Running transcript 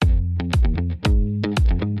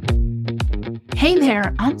Hey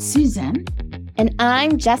there, I'm Susan. And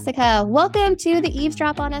I'm Jessica. Welcome to the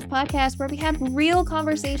Eavesdrop on Us podcast, where we have real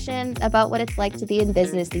conversations about what it's like to be in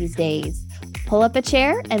business these days. Pull up a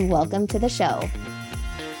chair and welcome to the show.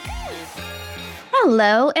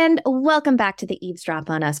 Hello, and welcome back to the Eavesdrop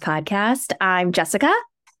on Us podcast. I'm Jessica.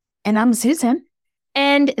 And I'm Susan.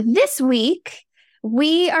 And this week,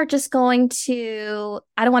 we are just going to,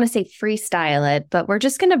 I don't want to say freestyle it, but we're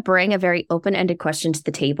just going to bring a very open-ended question to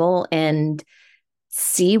the table and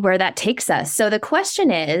see where that takes us. So the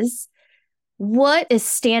question is, what is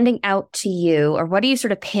standing out to you, or what are you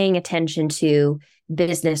sort of paying attention to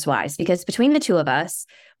business-wise? Because between the two of us,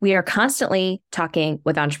 we are constantly talking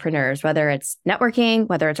with entrepreneurs, whether it's networking,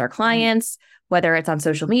 whether it's our clients, whether it's on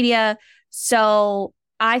social media. So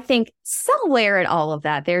I think somewhere in all of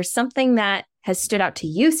that, there's something that has stood out to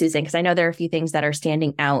you, Susan, because I know there are a few things that are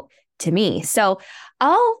standing out to me. So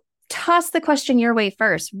I'll toss the question your way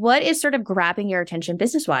first. What is sort of grabbing your attention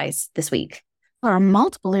business-wise this week? There are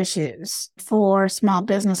multiple issues for small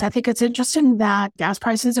business. I think it's interesting that gas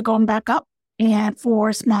prices are going back up. And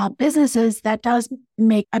for small businesses, that does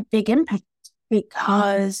make a big impact,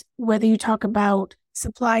 because whether you talk about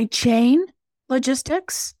supply chain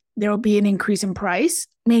logistics, there will be an increase in price.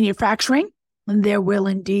 Manufacturing, there will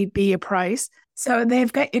indeed be a price. So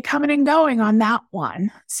they've got you coming and going on that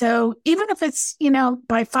one. So even if it's,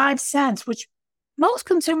 by 5 cents, which most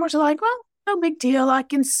consumers are like, well, no big deal, I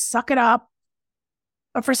can suck it up.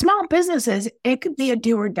 But for small businesses, it could be a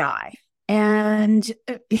do or die. And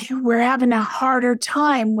we're having a harder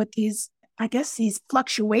time with these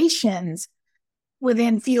fluctuations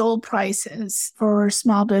within fuel prices for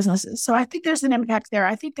small businesses. So I think there's an impact there.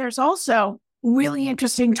 I think there's also really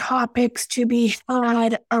interesting topics to be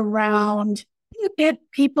had around. You get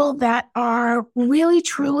people that are really,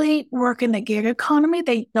 truly working the gig economy.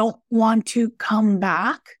 They don't want to come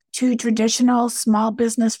back to traditional small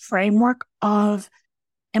business framework of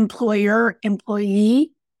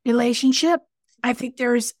employer-employee relationship. I think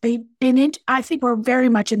I think we're very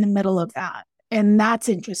much in the middle of that. And that's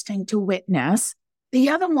interesting to witness. The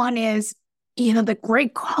other one is, the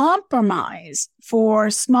great compromise for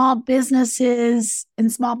small businesses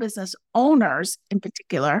and small business owners in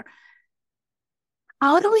particular.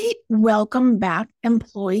 How do we welcome back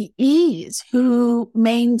employees who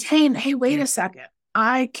maintain, hey, wait a second,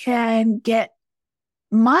 I can get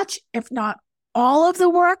much, if not all of the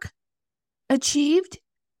work achieved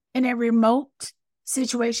in a remote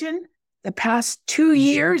situation? The past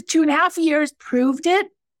 2.5 years proved it.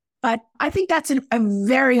 But I think that's a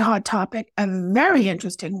very hot topic, a very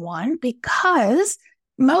interesting one, because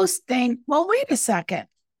most think, well, wait a second.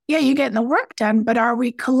 Yeah, you're getting the work done, but are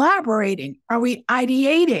we collaborating? Are we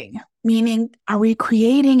ideating? Meaning, are we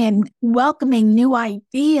creating and welcoming new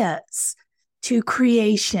ideas to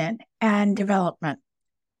creation and development?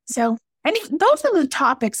 So those are the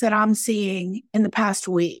topics that I'm seeing in the past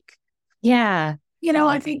week. Yeah.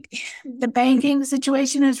 I think the banking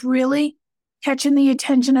situation is really catching the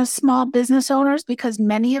attention of small business owners, because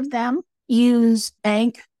many of them use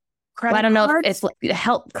bank credit cards. I don't know if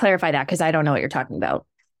help clarify that, because I don't know what you're talking about.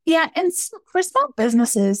 Yeah. And for small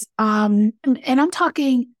businesses, and I'm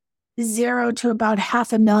talking 0 to about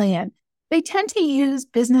 $500,000, they tend to use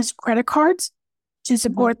business credit cards to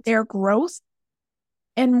support their growth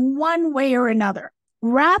in one way or another,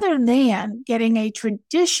 rather than getting a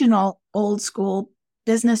traditional old school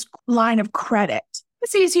business line of credit.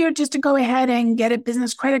 It's easier just to go ahead and get a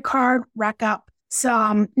business credit card, rack up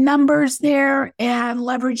some numbers there, and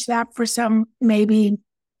leverage that for some maybe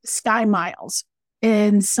Sky Miles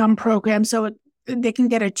in some programs, so they can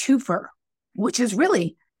get a twofer, which is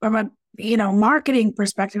really, from a marketing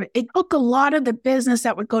perspective, it took a lot of the business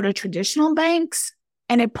that would go to traditional banks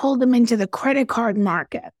and it pulled them into the credit card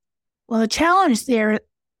market. Well, the challenge there,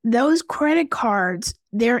 those credit cards,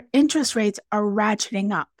 their interest rates are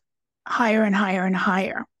ratcheting up higher and higher and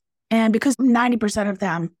higher. And because 90% of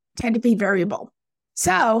them tend to be variable.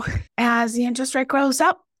 So as the interest rate goes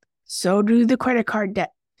up, so do the credit card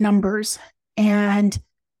debt numbers. And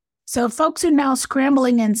so folks are now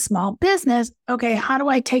scrambling in small business. Okay, how do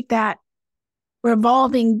I take that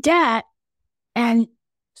revolving debt and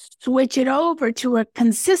switch it over to a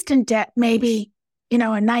consistent debt, maybe,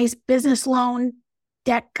 a nice business loan,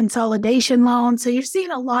 debt consolidation loan. So you're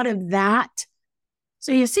seeing a lot of that.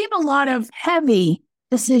 So you're seeing a lot of heavy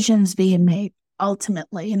decisions being made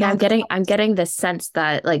ultimately. Yeah, I'm getting the sense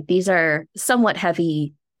that these are somewhat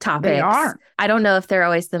heavy topics. They are. I don't know if they're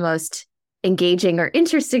always the most engaging or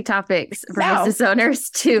interesting topics for business owners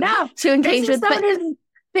to engage with. But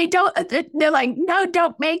they're like, no,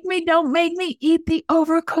 don't make me eat the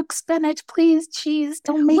overcooked spinach, please, cheese.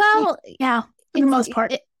 Don't make me. Yeah. for the most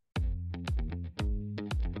part.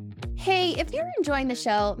 Hey, if you're enjoying the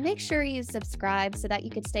show, make sure you subscribe so that you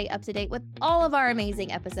can stay up to date with all of our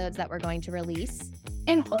amazing episodes that we're going to release.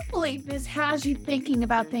 And hopefully this has you thinking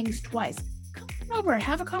about things twice. Come over,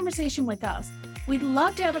 have a conversation with us. We'd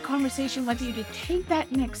love to have a conversation with you to take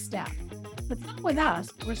that next step. But not with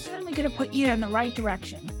us. We're certainly going to put you in the right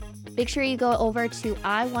direction. Make sure you go over to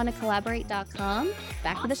iwannacollaborate.com.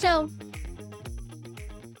 Back to the show.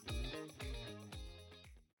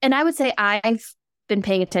 And I would say I've been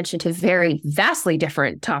paying attention to very vastly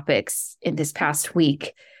different topics in this past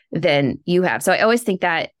week than you have. So I always think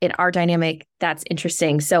that in our dynamic, that's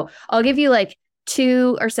interesting. So I'll give you like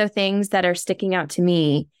 2 or so things that are sticking out to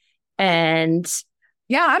me. And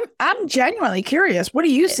yeah, I'm genuinely curious. What are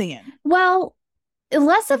you seeing? Well,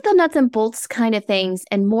 less of the nuts and bolts kind of things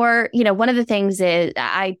and more, one of the things is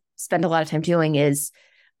I spend a lot of time doing is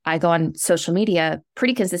I go on social media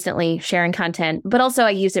pretty consistently sharing content, but also I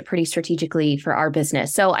use it pretty strategically for our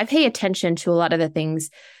business. So I pay attention to a lot of the things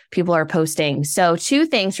people are posting. So 2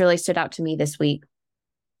 things really stood out to me this week.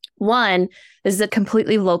 One, this is a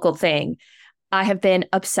completely local thing. I have been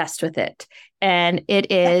obsessed with it. And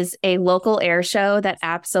it is a local air show that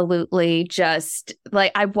absolutely just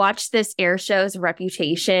like I watched this air show's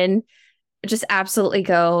reputation just absolutely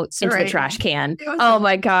go into the trash can. Oh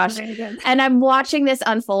my gosh. And I'm watching this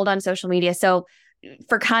unfold on social media. So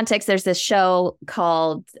for context, there's this show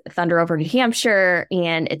called Thunder Over New Hampshire,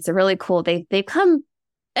 and it's a really cool, they come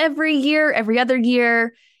every year, every other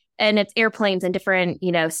year, and it's airplanes and different,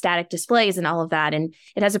 static displays and all of that. And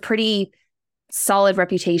it has a pretty solid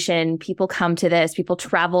reputation. People come to this, people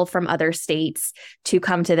travel from other states to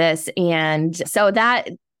come to this. And so that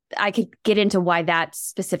I could get into why that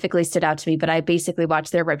specifically stood out to me, but I basically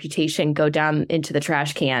watched their reputation go down into the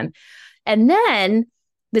trash can. And then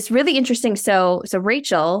this really interesting, so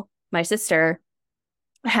Rachel, my sister,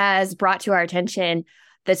 has brought to our attention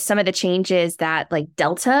that some of the changes that like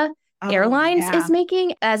Delta Airlines is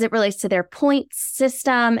making as it relates to their points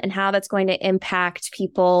system and how that's going to impact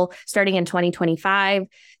people starting in 2025.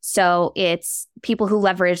 So it's people who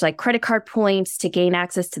leverage like credit card points to gain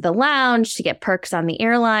access to the lounge, to get perks on the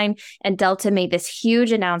airline. And Delta made this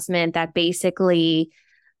huge announcement that basically,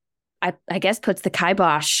 I guess, puts the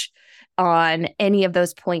kibosh on any of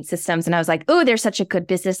those point systems. And I was like, oh, there's such a good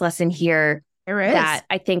business lesson here that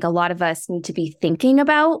I think a lot of us need to be thinking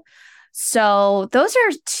about. So those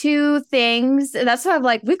are 2 things. That's why I'm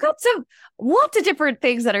like, we've got lots of different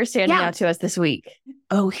things that are standing out to us this week.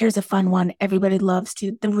 Oh, here's a fun one. Everybody loves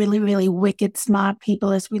the really, really wicked smart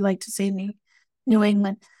people, as we like to say in New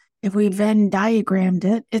England. If we Venn diagrammed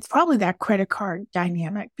it, it's probably that credit card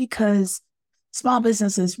dynamic because small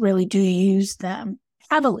businesses really do use them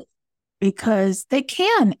heavily because they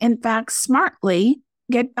can, in fact, smartly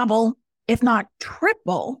get double, if not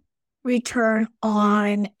triple, return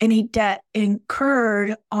on any debt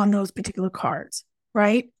incurred on those particular cards,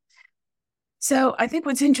 right? So I think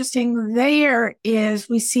what's interesting there is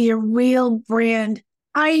we see a real brand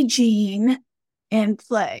hygiene in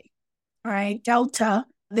play, right? Delta,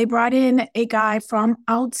 they brought in a guy from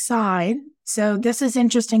outside. So this is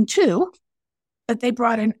interesting too, that they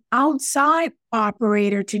brought an outside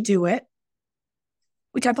operator to do it,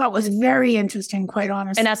 which I thought was very interesting, quite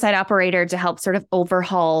honestly. An outside operator to help sort of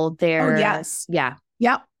overhaul their... Oh, yes. Yeah.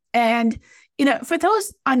 Yep. And, for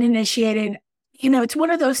those uninitiated, it's one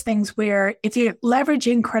of those things where if you're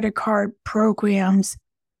leveraging credit card programs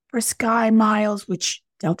for Sky Miles, which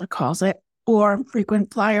Delta calls it, or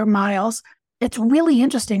frequent flyer miles, it's really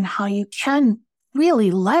interesting how you can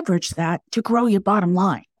really leverage that to grow your bottom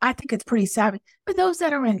line. I think it's pretty savvy for those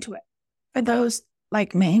that are into it. For those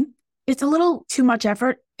like me, it's a little too much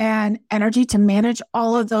effort and energy to manage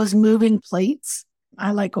all of those moving plates.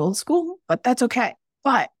 I like old school, but that's okay.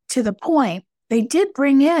 But to the point, they did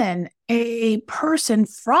bring in a person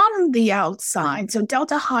from the outside. So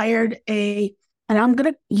Delta hired and I'm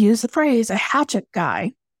going to use the phrase, a hatchet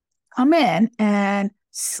guy, come in and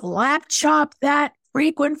slap chop that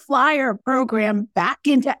frequent flyer program back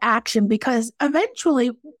into action because effectively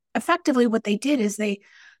what they did is they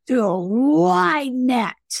threw a wide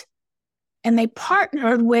net. And they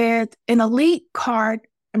partnered with an elite card,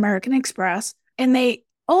 American Express, and they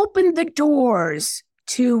opened the doors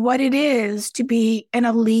to what it is to be an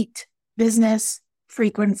elite business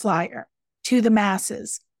frequent flyer to the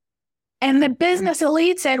masses. And the business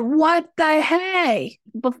elite said, what the hey?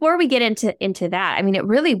 Before we get into that, I mean, it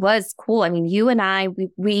really was cool. I mean, you and I,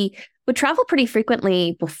 we would travel pretty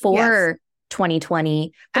frequently before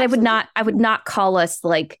 2020, but Absolutely. I would not call us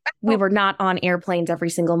like we were not on airplanes every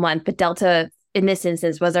single month, but Delta in this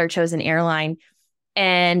instance was our chosen airline.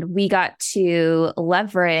 And we got to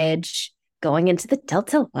leverage going into the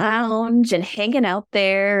Delta Lounge and hanging out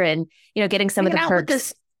there and, getting some of the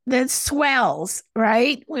perks. The swells,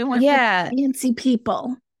 right? We went with fancy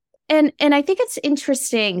people. And I think it's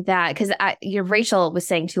interesting that because Rachel was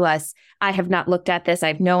saying to us, I have not looked at this. I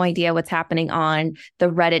have no idea what's happening on the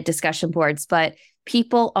Reddit discussion boards, but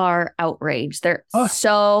people are outraged. They're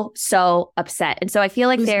so upset. And so I feel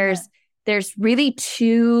like there's really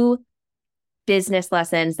two business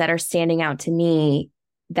lessons that are standing out to me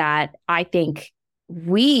that I think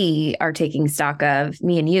we are taking stock of,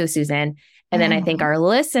 me and you, Susan. And then I think our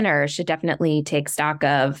listeners should definitely take stock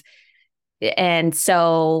of. And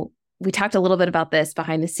so we talked a little bit about this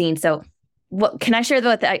behind the scenes. So what can I share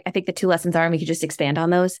what I think the two lessons are, and we could just expand on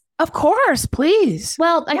those? Of course, please.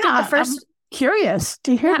 Well, I think the first... I'm curious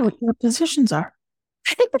to hear what your positions are.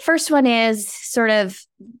 I think the first one is sort of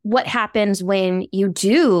what happens when you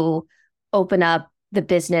do open up the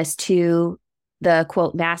business to the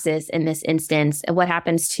quote masses in this instance, and what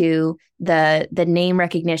happens to the name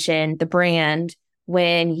recognition, the brand,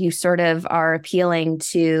 when you sort of are appealing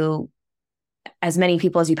to as many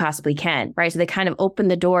people as you possibly can, right? So they kind of opened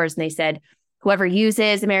the doors and they said, whoever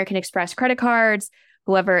uses American Express credit cards,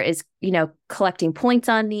 whoever is, collecting points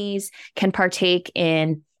on these can partake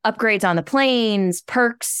in upgrades on the planes,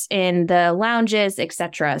 perks in the lounges,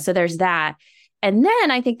 etc. So there's that. And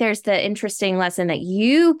then I think there's the interesting lesson that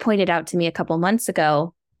you pointed out to me a couple months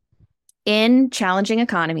ago. In challenging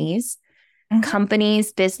economies,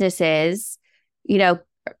 companies, businesses,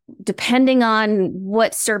 depending on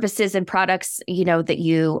what services and products, that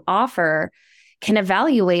you offer, can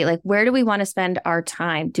evaluate like, where do we want to spend our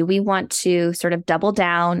time? Do we want to sort of double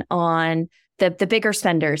down on the bigger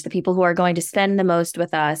spenders, the people who are going to spend the most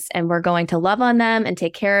with us, and we're going to love on them and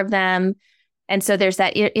take care of them? And so there's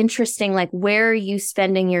that interesting, like, where are you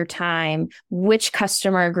spending your time? Which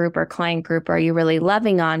customer group or client group are you really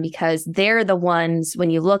loving on? Because they're the ones, when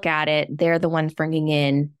you look at it, they're the ones bringing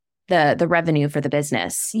in the revenue for the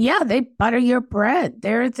business. Yeah, they butter your bread.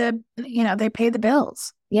 They're they pay the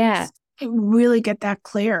bills. Yeah. Really get that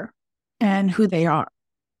clear and who they are.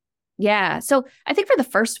 Yeah. So I think for the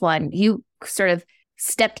first one, you sort of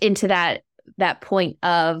stepped into that point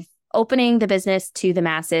of opening the business to the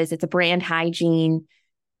masses. It's a brand hygiene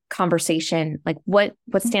conversation. Like what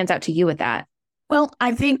stands out to you with that? Well,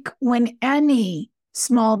 I think when any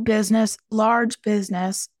small business, large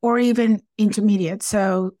business, or even intermediate,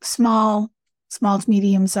 so small to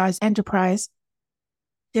medium-sized enterprise,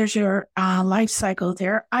 there's your life cycle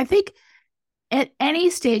there. I think at any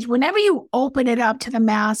stage, whenever you open it up to the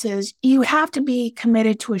masses, you have to be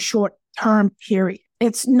committed to a short-term period.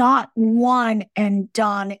 It's not one and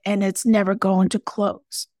done, and it's never going to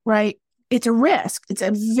close, right? It's a risk. It's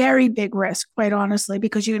a very big risk, quite honestly,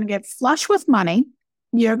 because you're going to get flush with money.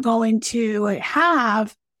 You're going to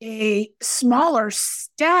have a smaller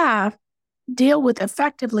staff deal with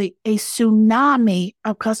effectively a tsunami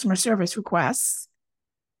of customer service requests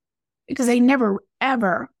because they never,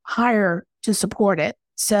 ever hire to support it.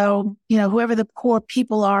 So, whoever the core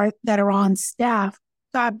people are that are on staff,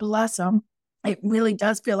 God bless them. It really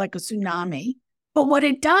does feel like a tsunami. But what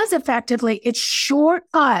it does effectively, it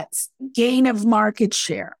shortcuts gain of market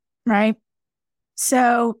share, right?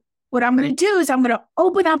 So what I'm going to do is I'm going to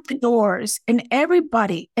open up the doors, and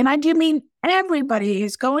everybody, and I do mean everybody,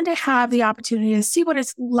 is going to have the opportunity to see what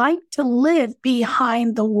it's like to live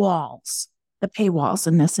behind the walls, the paywalls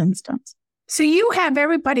in this instance. So you have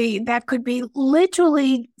everybody that could be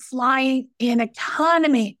literally flying in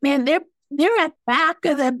economy. Man, they're at back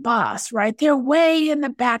of the bus, right? They're way in the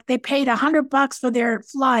back. They paid $100 for their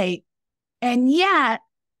flight. And yet,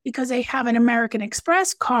 because they have an American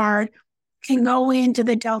Express card, can go into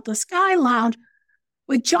the Delta Sky Lounge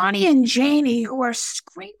with Johnny and Janie, who are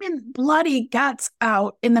screaming bloody guts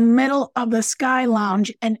out in the middle of the Sky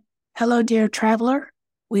Lounge. And hello, dear traveler,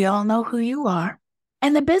 we all know who you are.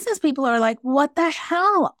 And the business people are like, what the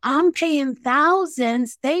hell? I'm paying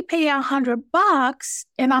thousands. They pay $100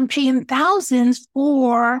 and I'm paying thousands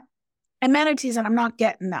for amenities and I'm not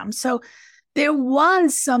getting them. So there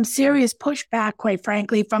was some serious pushback, quite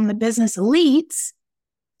frankly, from the business elites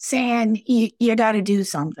saying, you got to do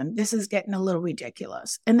something. This is getting a little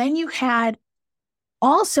ridiculous. And then you had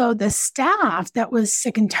also the staff that was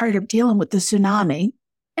sick and tired of dealing with the tsunami.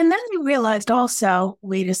 And then we realized also,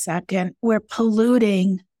 wait a second, we're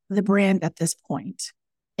polluting the brand at this point.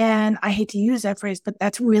 And I hate to use that phrase, but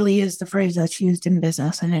that really is the phrase that's used in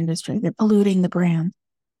business and industry. They're polluting the brand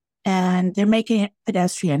and they're making it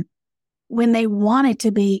pedestrian when they want it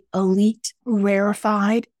to be elite,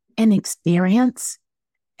 rarefied, and experience.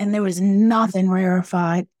 and there was nothing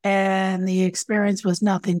rarefied, and the experience was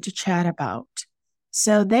nothing to chat about.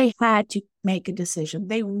 So they had to make a decision.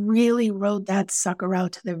 They really rode that sucker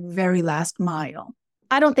out to the very last mile.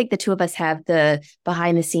 I don't think the two of us have the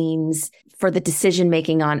behind the scenes for the decision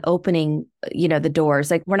making on opening, the doors.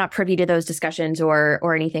 Like, we're not privy to those discussions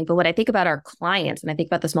or anything. But when I think about our clients and I think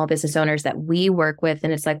about the small business owners that we work with,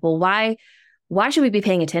 and it's like, well, why should we be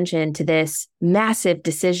paying attention to this massive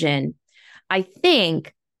decision? I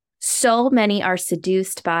think so many are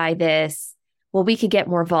seduced by this. Well, we could get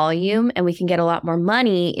more volume and we can get a lot more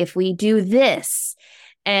money if we do this.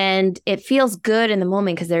 And it feels good in the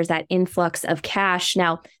moment because there's that influx of cash.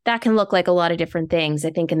 Now, that can look like a lot of different things.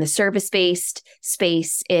 I think in the service-based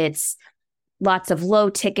space, it's lots of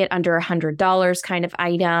low ticket, under $100 kind of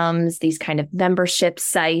items, these kind of membership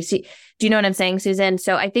sites. Do you know what I'm saying, Susan?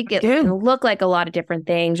 So I think it can look like a lot of different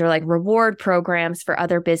things, or like reward programs for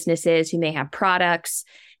other businesses who may have products.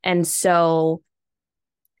 And so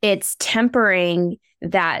it's tempering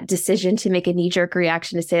that decision to make a knee-jerk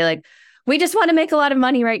reaction to say, like, we just want to make a lot of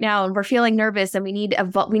money right now and we're feeling nervous and we need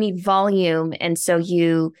volume. And so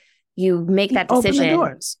you make that decision. Open the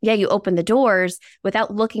doors. Yeah, you open the doors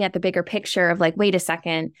without looking at the bigger picture of like, wait a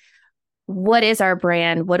second, what is our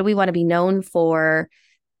brand? What do we want to be known for?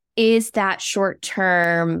 Is that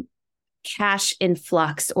short-term cash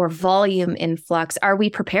influx or volume influx? Are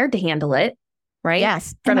we prepared to handle it? Right?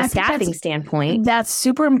 Yes. From a staffing standpoint. That's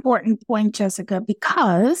super important point, Jessica,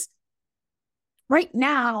 because right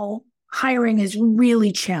now, hiring is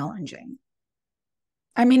really challenging.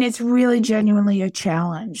 I mean, it's really genuinely a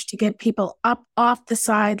challenge to get people up off the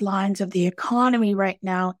sidelines of the economy right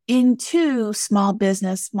now into small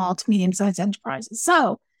business, small to medium-sized enterprises.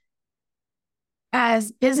 So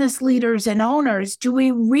as business leaders and owners, do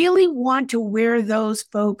we really want to wear those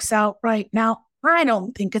folks out right now? I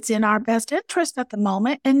don't think it's in our best interest at the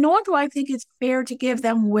moment, and nor do I think it's fair to give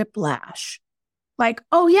them whiplash. Like,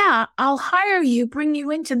 oh yeah, I'll hire you, bring you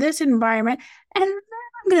into this environment, and then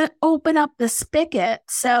I'm going to open up the spigot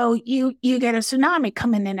so you get a tsunami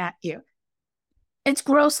coming in at you. It's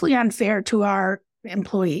grossly unfair to our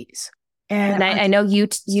employees. And I know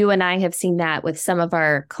you and I have seen that with some of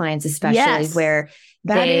our clients, especially where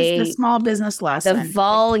that is the small business lesson. The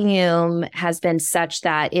volume has been such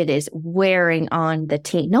that it is wearing on the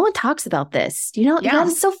team. No one talks about this. That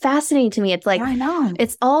is so fascinating to me. It's like, I know.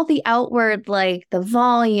 It's all the outward, like the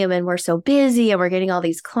volume, and we're so busy and we're getting all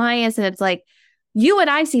these clients. And it's like, you and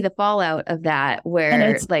I see the fallout of that where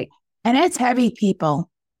and it's heavy, people.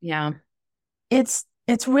 Yeah.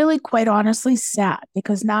 It's really quite honestly sad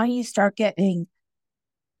because now you start getting,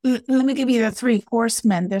 let me give you the 3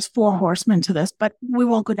 horsemen. There's 4 horsemen to this, but we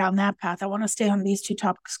won't go down that path. I want to stay on these 2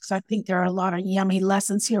 topics because I think there are a lot of yummy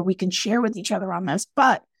lessons here we can share with each other on this.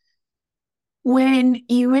 But when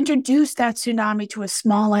you introduce that tsunami to a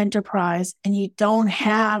small enterprise and you don't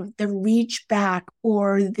have the reach back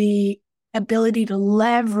or the ability to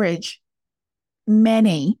leverage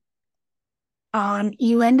many,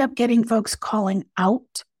 you end up getting folks calling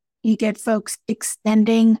out. You get folks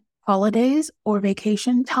extending holidays or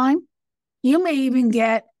vacation time. You may even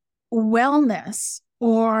get wellness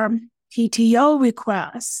or PTO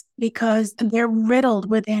requests because they're riddled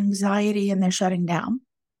with anxiety and they're shutting down.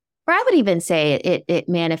 Or I would even say it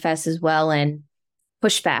manifests as well in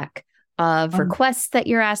pushback of requests that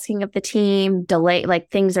you're asking of the team, delay, like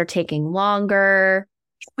things are taking longer.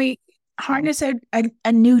 We harness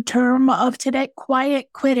a new term of today, quiet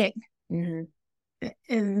quitting. Mm-hmm.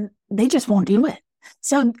 And they just won't do it.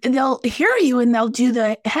 So they'll hear you and they'll do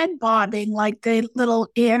the head bobbing like the little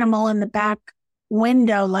animal in the back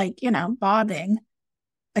window, like, bobbing.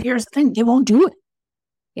 But here's the thing, they won't do it.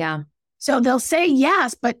 Yeah. So they'll say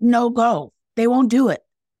yes, but no go. They won't do it.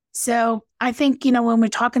 So I think, when we're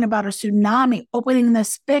talking about a tsunami, opening the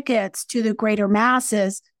spigots to the greater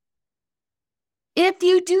masses, if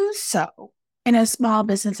you do so in a small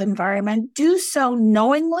business environment, do so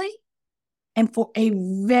knowingly and for a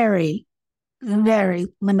very, very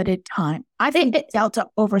limited time. I think Delta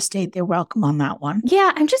overstayed their welcome on that one.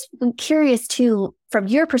 Yeah, I'm just curious too, from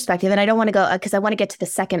your perspective, and I don't want to go because I want to get to the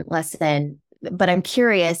second lesson, but I'm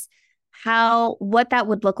curious what that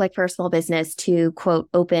would look like for a small business to, quote,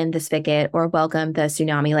 open the spigot or welcome the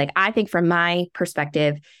tsunami. Like, I think from my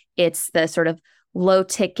perspective, it's the sort of low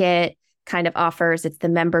ticket kind of offers. It's the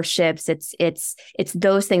memberships. It's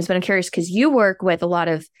those things. But I'm curious because you work with a lot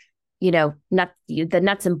of, the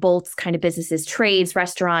nuts and bolts kind of businesses, trades,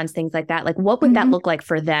 restaurants, things like that. Like, what would that look like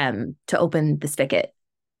for them to open the spigot?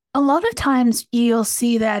 A lot of times you'll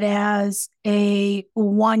see that as a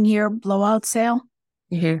 1-year blowout sale.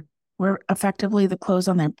 Mm-hmm. Where effectively the clothes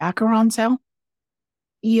on their back are on sale.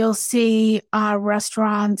 you'll see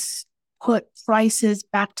restaurants put prices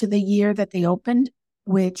back to the year that they opened,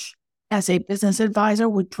 which as a business advisor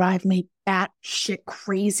would drive me batshit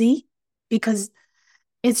crazy because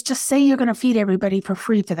it's just say you're going to feed everybody for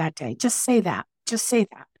free for that day. Just say that. Just say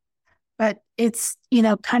that. But it's,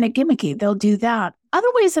 kind of gimmicky. They'll do that. Other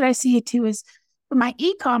ways that I see it too is for my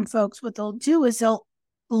e-com folks, what they'll do is they'll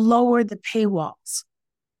lower the paywalls.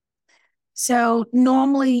 So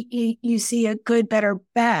normally you see a good, better,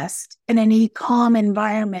 best in an e-com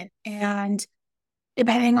environment. And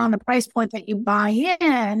depending on the price point that you buy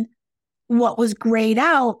in, what was grayed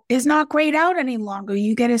out is not grayed out any longer.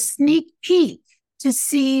 You get a sneak peek to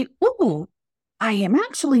see, ooh, I am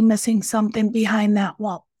actually missing something behind that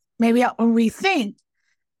wall. Maybe I'll rethink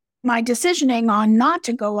my decisioning on not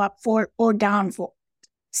to go up for it or down for it.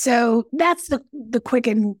 So that's the quick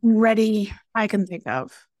and ready I can think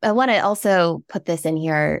of. I want to also put this in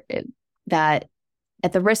here that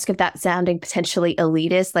at the risk of that sounding potentially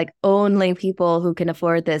elitist, like only people who can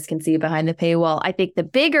afford this can see behind the paywall. I think the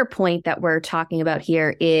bigger point that we're talking about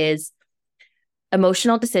here is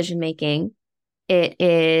emotional decision making. It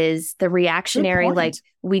is the reactionary, like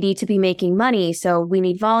we need to be making money, so we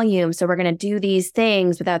need volume, so we're going to do these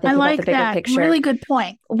things without thinking about the bigger picture. Really good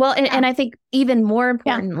point. Well, and I think even more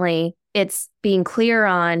importantly, it's being clear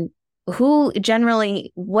on who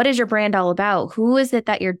generally, what is your brand all about? Who is it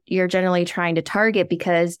that you're generally trying to target?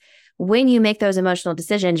 Because when you make those emotional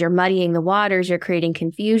decisions, you're muddying the waters, you're creating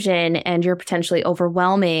confusion, and you're potentially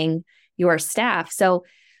overwhelming your staff. So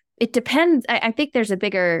it depends. I think there's a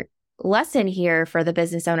bigger lesson here for the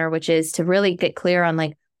business owner, which is to really get clear on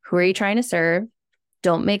like, who are you trying to serve?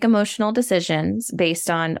 Don't make emotional decisions based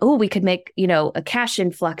on, we could make, a cash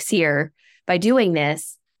influx here by doing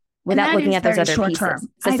this without looking at those other pieces.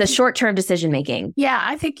 So it's a short-term decision making. Yeah,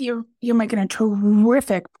 I think you're making a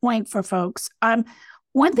terrific point for folks.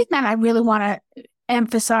 One thing that I really want to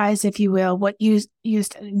emphasize, if you will, what you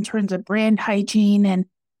used in terms of brand hygiene, and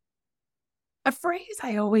a phrase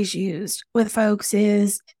I always used with folks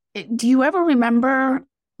is, do you ever remember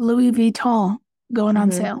Louis Vuitton going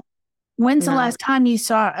on sale? When's the last time you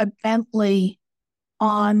saw a Bentley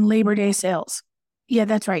on Labor Day sales? Yeah,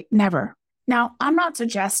 that's right. Never. Now, I'm not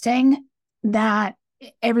suggesting that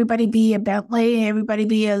everybody be a Bentley, everybody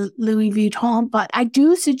be a Louis Vuitton, but I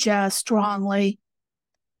do suggest strongly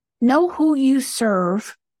know who you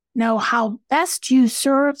serve, know how best you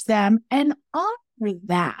serve them, and honor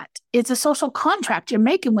that. It's a social contract you're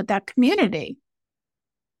making with that community.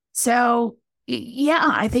 So, yeah,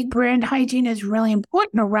 I think brand hygiene is really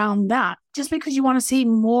important around that. Just because you want to see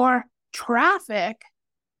more traffic,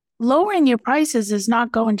 lowering your prices is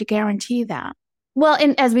not going to guarantee that. Well,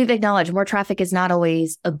 and as we've acknowledged, more traffic is not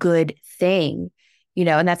always a good thing,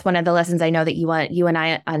 and that's one of the lessons I know that you and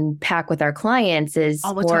I unpack with our clients is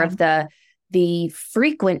more of the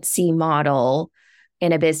frequency model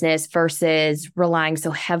in a business versus relying so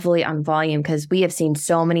heavily on volume, because we have seen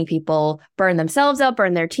so many people burn themselves out,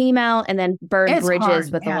 burn their team out, and then burn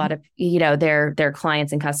bridges with a lot of, their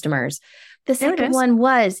clients and customers. The second one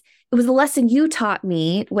was the lesson you taught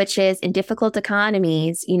me, which is in difficult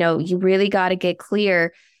economies, you really got to get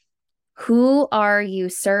clear. Who are you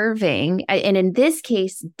serving? And in this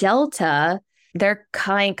case, Delta, their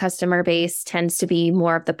client customer base tends to be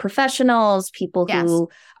more of the professionals, people who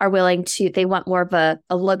are willing to, they want more of a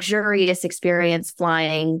luxurious experience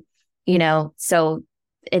flying, So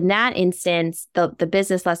in that instance, the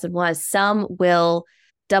business lesson was some will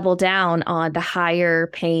double down on the higher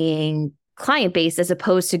paying client base as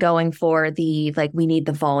opposed to going for the, like, we need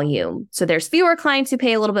the volume. So there's fewer clients who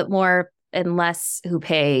pay a little bit more and less who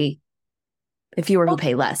pay, fewer who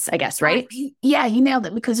pay less, I guess, right? Yeah, you nailed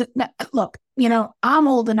it. Because look, I'm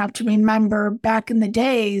old enough to remember back in the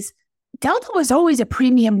days, Delta was always a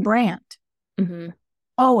premium brand.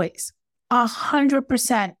 Always.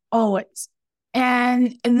 100% always.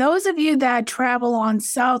 And those of you that travel on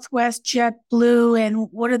Southwest, JetBlue, and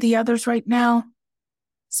what are the others right now?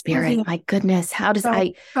 Spirit, my goodness. How does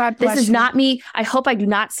this is not me. I hope I do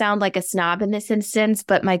not sound like a snob in this instance,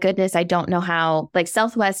 but my goodness, I don't know how, like,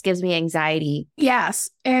 Southwest gives me anxiety. Yes.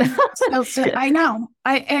 And so I know.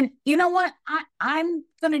 And you know what? I'm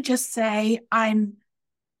going to just say I'm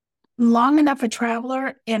long enough a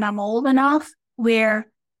traveler and I'm old enough where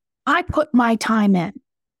I put my time in.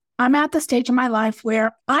 I'm at the stage of my life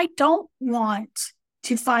where I don't want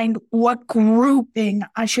to find what grouping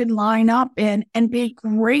I should line up in and be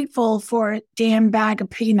grateful for a damn bag of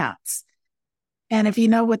peanuts. And if you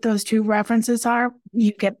know what those two references are,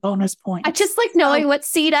 you get bonus points. I just like knowing what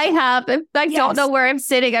seat I have. If I don't know where I'm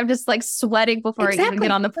sitting, I'm just like sweating before I even get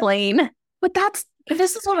on the plane. But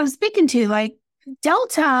this is what I'm speaking to. Like,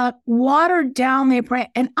 Delta watered down their brand.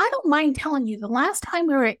 And I don't mind telling you, the last time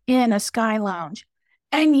we were in a Sky Lounge,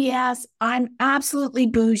 and yes, I'm absolutely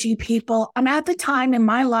bougie, people. I'm at the time in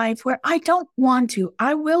my life where I don't want to.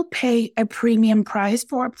 I will pay a premium price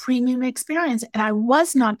for a premium experience. And I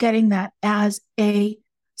was not getting that as a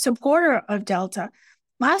supporter of Delta.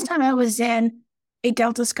 Last time I was in a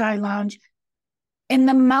Delta Sky Lounge in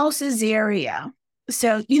the Mouse's area.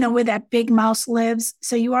 So, where that big mouse lives.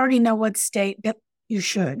 So you already know what state that you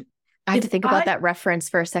should. I had to think about that reference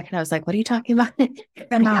for a second. I was like, what are you talking about? I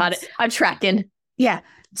got it. I'm tracking. Yeah.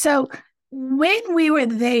 So when we were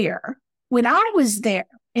there, when I was there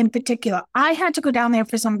in particular, I had to go down there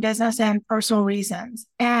for some business and personal reasons.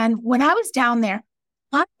 And when I was down there,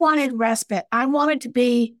 I wanted respite. I wanted to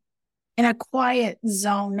be in a quiet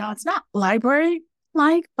zone. Now, it's not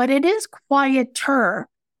library-like, but it is quieter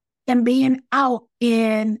than being out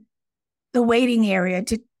in the waiting area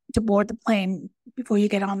to board the plane before you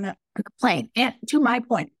get on the plane. And to my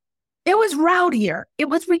point, it was rowdier. It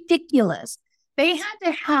was ridiculous. They had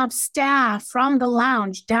to have staff from the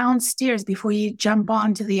lounge downstairs before you jump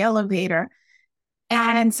onto the elevator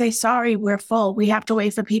and say, sorry, we're full. We have to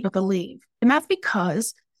wait for people to leave. And that's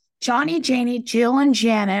because Johnny, Janie, Jill, and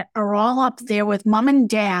Janet are all up there with mom and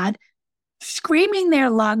dad screaming their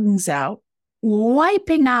lungs out,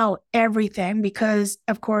 wiping out everything because,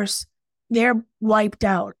 of course, they're wiped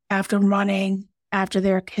out after running after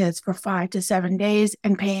their kids for 5 to 7 days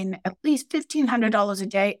and paying at least $1,500 a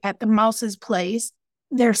day at the Mouse's place.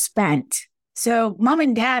 They're spent. So mom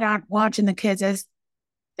and dad aren't watching the kids as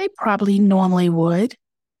they probably normally would.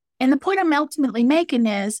 And the point I'm ultimately making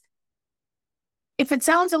is, if it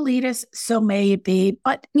sounds elitist, so may it be.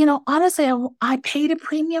 But, honestly, I paid a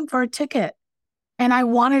premium for a ticket and I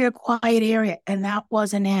wanted a quiet area, and that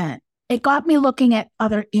wasn't it. It got me looking at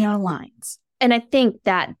other airlines. And I think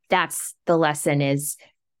that that's the lesson is,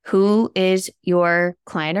 who is your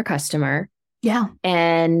client or customer? Yeah.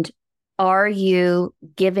 And are you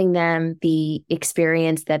giving them the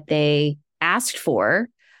experience that they asked for,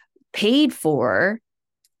 paid for,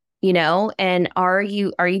 and are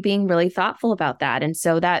you being really thoughtful about that? And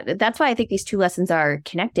so that's why I think these two lessons are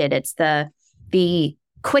connected. It's the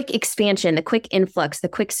quick expansion, the quick influx, the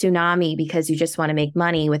quick tsunami, because you just want to make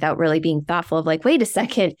money without really being thoughtful of like, wait a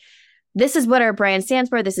second, this is what our brand stands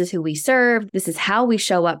for. This is who we serve. This is how we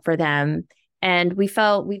show up for them. And we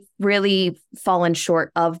felt we've really fallen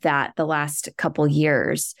short of that the last couple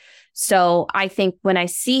years. So I think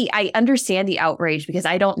I understand the outrage, because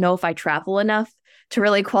I don't know if I travel enough to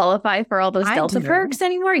really qualify for all those Delta perks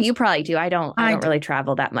anymore. You probably do. I don't really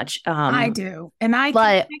travel that much. I do. And I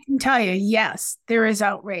can tell you, yes, there is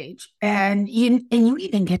outrage. And you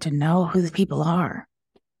even get to know who the people are,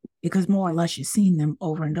 because more or less you've seen them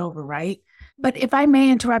over and over, right? But if I may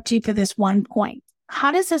interrupt you for this one point,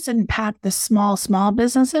 how does this impact the small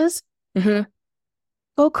businesses? Mm-hmm.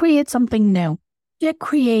 Go create something new. Get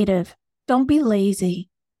creative. Don't be lazy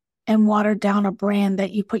and water down a brand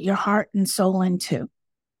that you put your heart and soul into.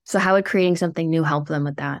 So how would creating something new help them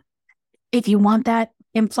with that? If you want that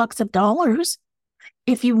influx of dollars,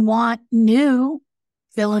 if you want new,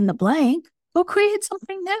 fill in the blank, go create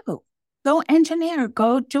something new. Go engineer,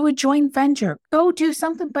 go do a joint venture, go do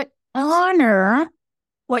something, but honor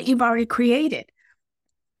what you've already created.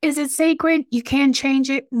 Is it sacred? You can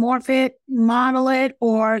change it, morph it, model it,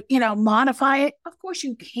 or, modify it. Of course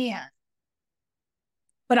you can.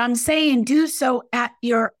 But I'm saying do so at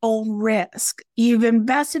your own risk. You've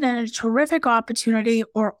invested in a terrific opportunity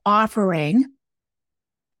or offering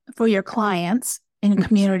for your clients in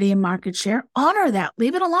community and market share. Honor that.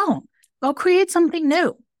 Leave it alone. Go create something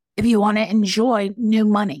new if you want to enjoy new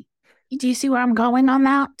money. Do you see where I'm going on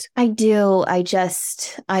that? I do. I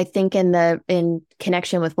think in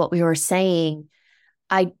connection with what we were saying,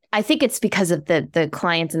 I think it's because of the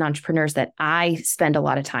clients and entrepreneurs that I spend a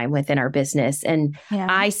lot of time with in our business. And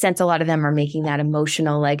I sense a lot of them are making that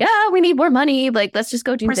emotional, like, we need more money. Like, let's just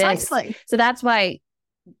go do Precisely. this. So that's why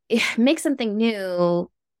make something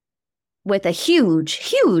new with a huge,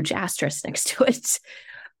 huge asterisk next to it.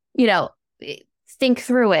 Think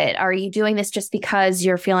through it. Are you doing this just because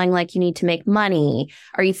you're feeling like you need to make money?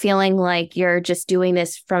 Are you feeling like you're just doing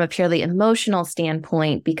this from a purely emotional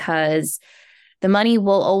standpoint because the money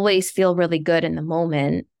will always feel really good in the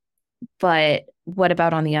moment, but what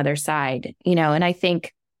about on the other side? And I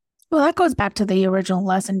think, well, that goes back to the original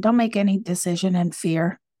lesson. Don't make any decision in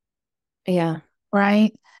fear. Yeah.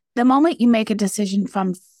 Right? The moment you make a decision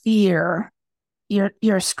from fear,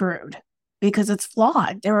 you're screwed. Because it's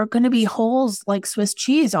flawed. There are going to be holes like Swiss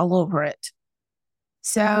cheese all over it.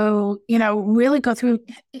 So, really go through,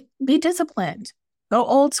 be disciplined, go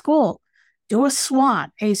old school, Do a SWOT,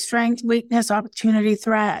 a strength, weakness, opportunity,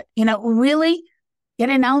 threat. Really get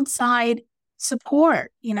an outside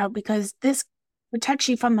support, because this protects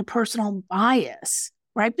you from the personal bias,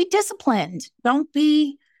 right? Be disciplined. Don't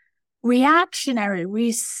be reactionary.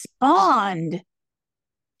 Respond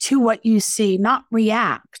to what you see, not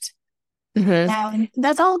react. And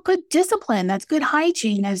that's all good discipline. That's good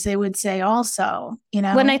hygiene, as they would say also,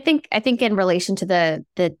 When I think in relation to the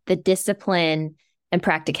discipline and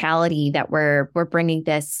practicality that we're bringing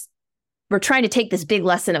this, we're trying to take this big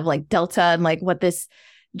lesson of like Delta and like what this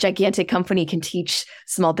gigantic company can teach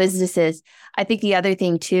small businesses. I think the other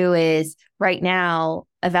thing too is right now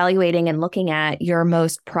evaluating and looking at your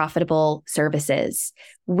most profitable services.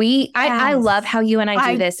 I love how you and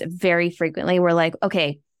I do this very frequently. We're like,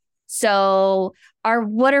 okay, so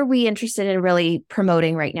what are we interested in really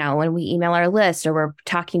promoting right now when we email our list or we're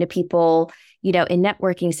talking to people, in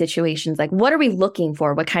networking situations? Like, what are we looking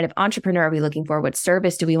for? What kind of entrepreneur are we looking for? What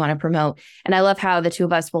service do we want to promote? And I love how the two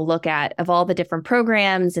of us will look at, of all the different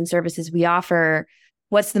programs and services we offer,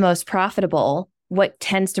 what's the most profitable? What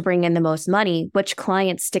tends to bring in the most money? Which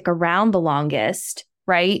clients stick around the longest?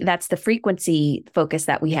 Right? That's the frequency focus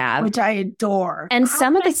that we have, which I adore. And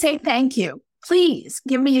some of the say thank you. Please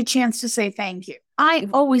give me a chance to say thank you. I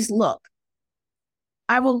always look.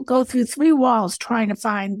 I will go through 3 walls trying to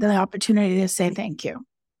find the opportunity to say thank you.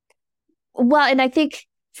 Well, and I think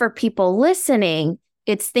for people listening,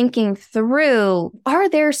 it's thinking through, are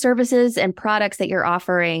there services and products that you're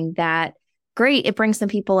offering that, great, it brings some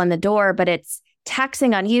people in the door, but it's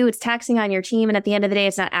taxing on you, it's taxing on your team. And at the end of the day,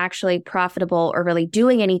 it's not actually profitable or really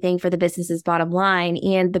doing anything for the business's bottom line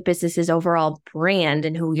and the business's overall brand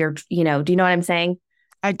and who you're, do you know what I'm saying?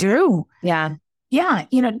 I do. Yeah. Yeah.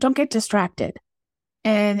 Don't get distracted.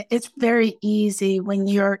 And it's very easy when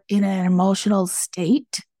you're in an emotional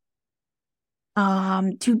state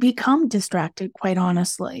to become distracted, quite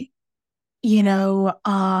honestly.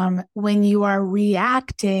 When you are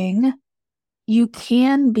reacting, you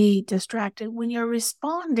can be distracted. When you're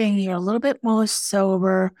responding, you're a little bit more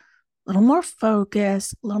sober, a little more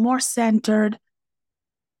focused, a little more centered.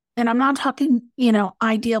 And I'm not talking,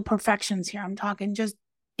 ideal perfections here. I'm talking just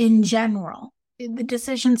in general. The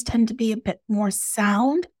decisions tend to be a bit more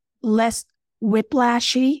sound, less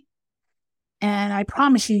whiplashy. And I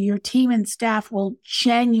promise you, your team and staff will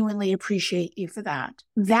genuinely appreciate you for that.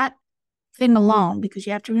 That thing alone, because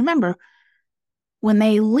you have to remember, when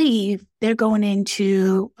they leave, they're going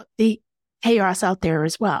into the chaos out there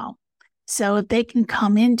as well. So if they can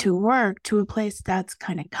come into work to a place that's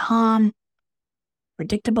kind of calm,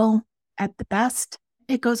 predictable at the best,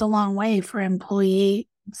 it goes a long way for employee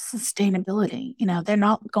sustainability. They're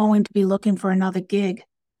not going to be looking for another gig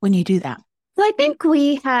when you do that. Well, I think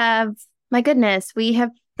we've touched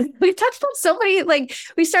on so many, like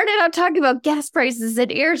we started out talking about gas prices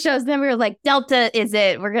and air shows. Then we were like, Delta is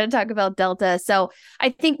it. We're going to talk about Delta. So I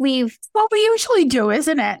think what we usually do,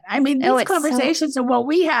 isn't it? I mean, these conversations are what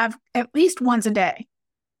we have at least once a day.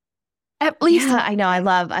 At least. Yeah, I know. I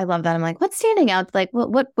love that. I'm like, what's standing out? Like,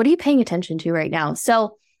 what are you paying attention to right now?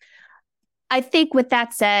 So I think with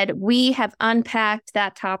that said, we have unpacked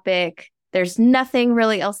that topic. There's nothing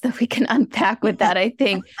really else that we can unpack with that. I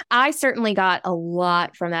think I certainly got a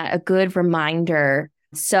lot from that, a good reminder.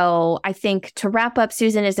 So I think to wrap up,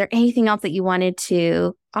 Susan, is there anything else that you wanted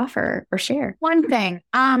to offer or share? One thing,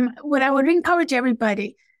 what I would encourage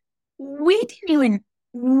everybody, we didn't even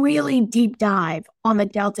really deep dive on the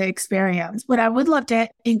Delta experience. What I would love to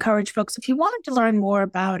encourage folks, if you wanted to learn more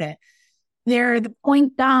about it, they're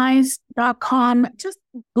thepointguys.com. Just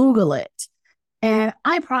Google it. And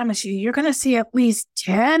I promise you're going to see at least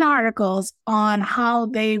 10 articles on how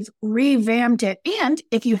they've revamped it. And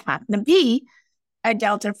if you happen to be a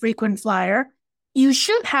Delta frequent flyer, you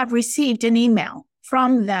should have received an email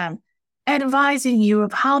from them advising you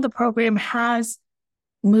of how the program has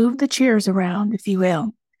moved the chairs around, if you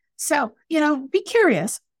will. So, be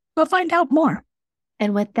curious. Go find out more.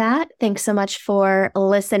 And with that, thanks so much for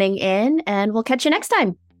listening in, and we'll catch you next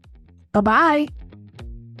time. Bye-bye.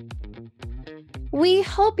 We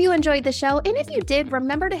hope you enjoyed the show. And if you did,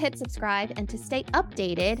 remember to hit subscribe, and to stay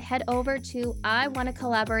updated, head over to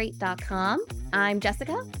iwannacollaborate.com. I'm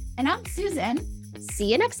Jessica. And I'm Susan.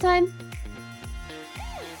 See you next time.